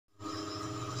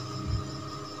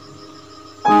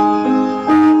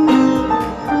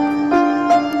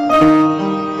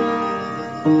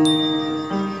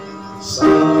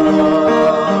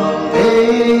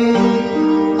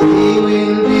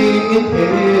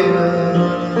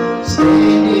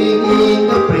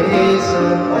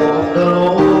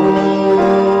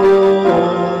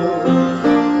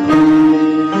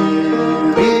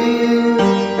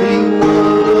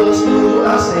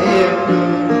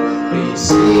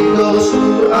those who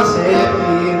accept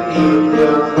Him in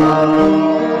their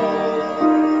heart.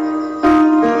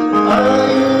 Are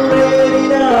you ready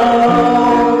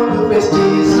now to face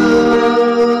Jesus?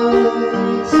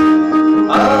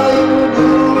 Are you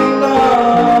doing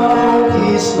now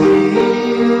His will?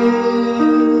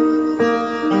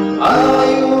 Are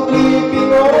you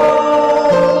keeping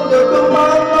all the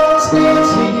commandments that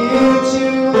He gives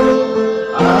you?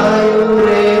 Are you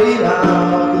ready now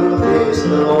to face the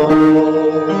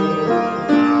Lord?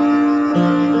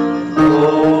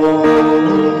 Oh,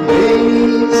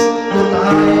 praise the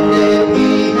time that He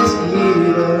has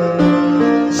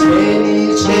given. Spend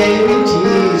each day with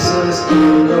Jesus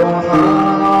in your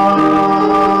heart.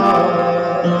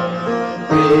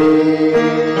 Pray,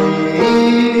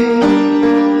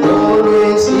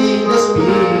 always in the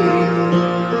Spirit,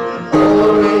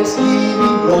 always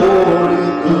giving glory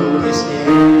to His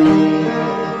name.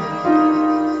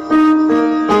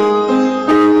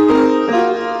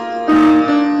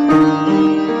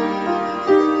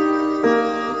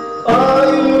 Are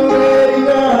you ready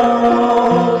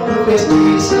now to face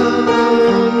Jesus?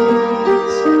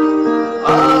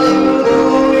 Are you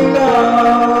doing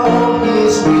now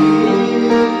His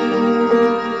will?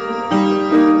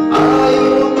 Are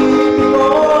you keeping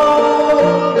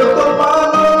all the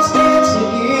commandments that He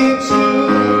gives you?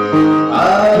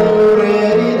 Are you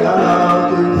ready now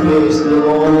to face the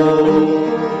Lord?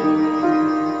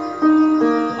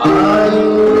 Are you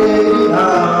ready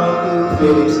now to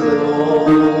face the Lord?